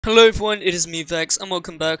Hello everyone, it is me Vex and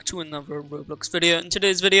welcome back to another Roblox video. In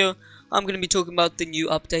today's video, I'm going to be talking about the new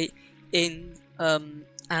update in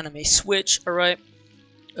Anime Switch, alright?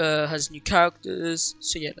 Has new characters,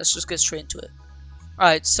 so yeah, let's just get straight into it.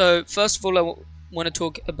 Alright, so first of all I want to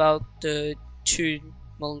talk about the two,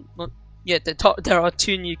 there are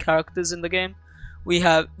two new characters in the game. We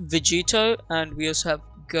have Vegito and we also have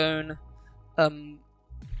Gone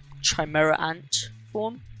Chimera Ant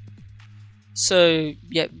form. So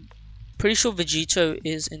yeah, pretty sure Vegito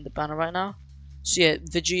is in the banner right now. So yeah,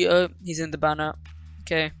 Vegito, he's in the banner.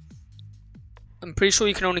 Okay, I'm pretty sure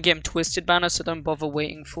you can only get him twisted banner, so don't bother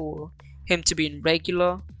waiting for him to be in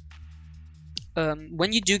regular.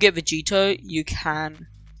 When you do get Vegito, you can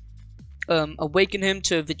awaken him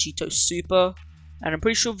to Vegito Super, and I'm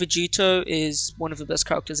pretty sure Vegito is one of the best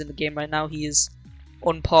characters in the game right now. He is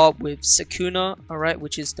on par with Sukuna, alright,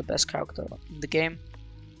 which is the best character in the game.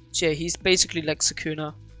 So yeah, he's basically like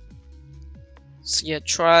Sukuna. So yeah,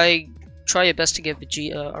 try your best to get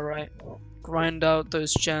Vegeta, alright. Grind out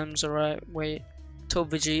those gems, alright. Wait till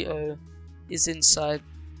Vegito is inside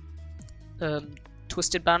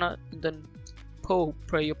Twisted Banner, and then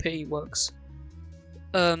pray your pity works.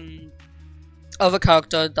 Other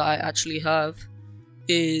character that I actually have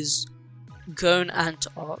is Gone Ant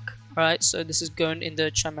Arc, alright. So this is Gone in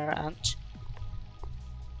the Chimera Ant.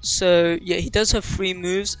 So yeah, he does have 3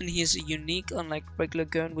 moves and he is unique unlike regular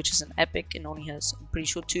Gone, which is an epic and only has, I'm pretty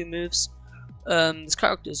sure, 2 moves. This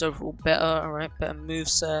character is overall better, alright, better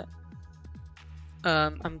moveset.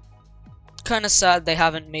 I'm kinda sad they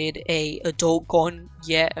haven't made a adult Gone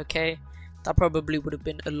yet, okay? That probably would have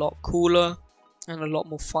been a lot cooler and a lot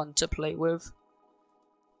more fun to play with.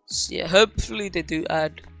 So yeah, hopefully they do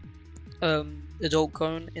add adult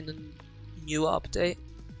Gone in the new update.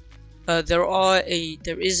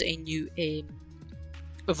 There is a new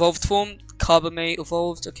evolved form, Carbame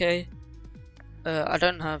evolved, okay? I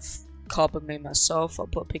don't have Carbame myself, I'll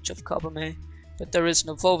put a picture of Carbame, but there is an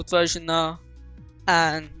evolved version now,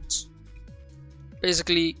 and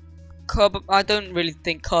basically I don't really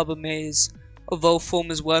think Carbame's evolved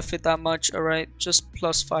form is worth it that much, alright? Just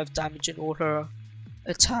plus 5 damage in all her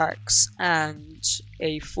attacks and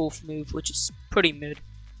a 4th move, which is pretty mid.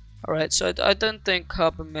 Alright, so I don't think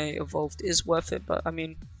Carbame Evolved is worth it, but I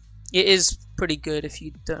mean, it is pretty good if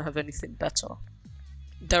you don't have anything better.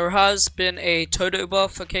 There has been a Todo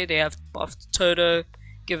buff, okay, they have buffed Todo,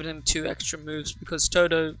 given him 2 extra moves, because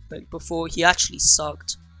Todo, like before, he actually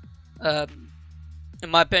sucked. In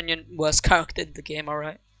my opinion, worst character in the game,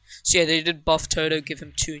 alright. So yeah, they did buff Todo, give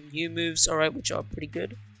him 2 new moves, alright, which are pretty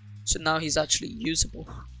good. So now he's actually usable.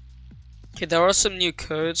 Okay, there are some new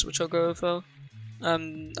codes, which I'll go over.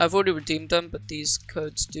 I've already redeemed them, but these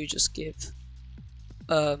codes do just give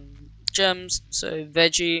gems. So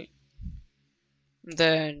Veggie,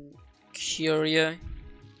 then Curio.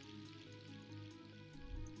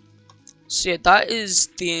 So yeah, that is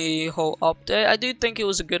the whole update. I do think it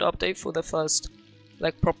was a good update for the first,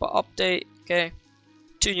 like, proper update. Okay,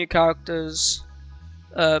 2 new characters,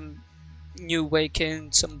 new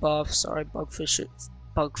awaken, some buffs. Sorry, bug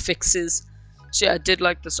fixes. So yeah, I did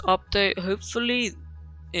like this update. Hopefully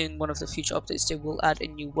in one of the future updates they will add a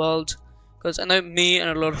new world, because I know me and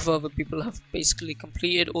a lot of other people have basically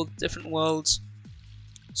completed all the different worlds.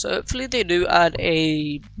 So hopefully they do add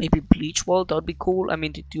a maybe Bleach world. That would be cool. I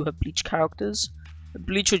mean, they do have Bleach characters. A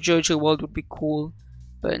Bleach or JoJo world would be cool,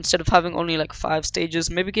 but instead of having only like 5 stages,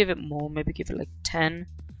 maybe give it more. Maybe give it like 10.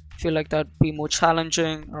 I feel like that would be more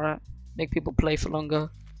challenging. Alright, make people play for longer.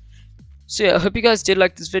 So yeah, I hope you guys did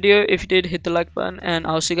like this video. If you did, hit the like button, and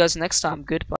I'll see you guys next time. Goodbye.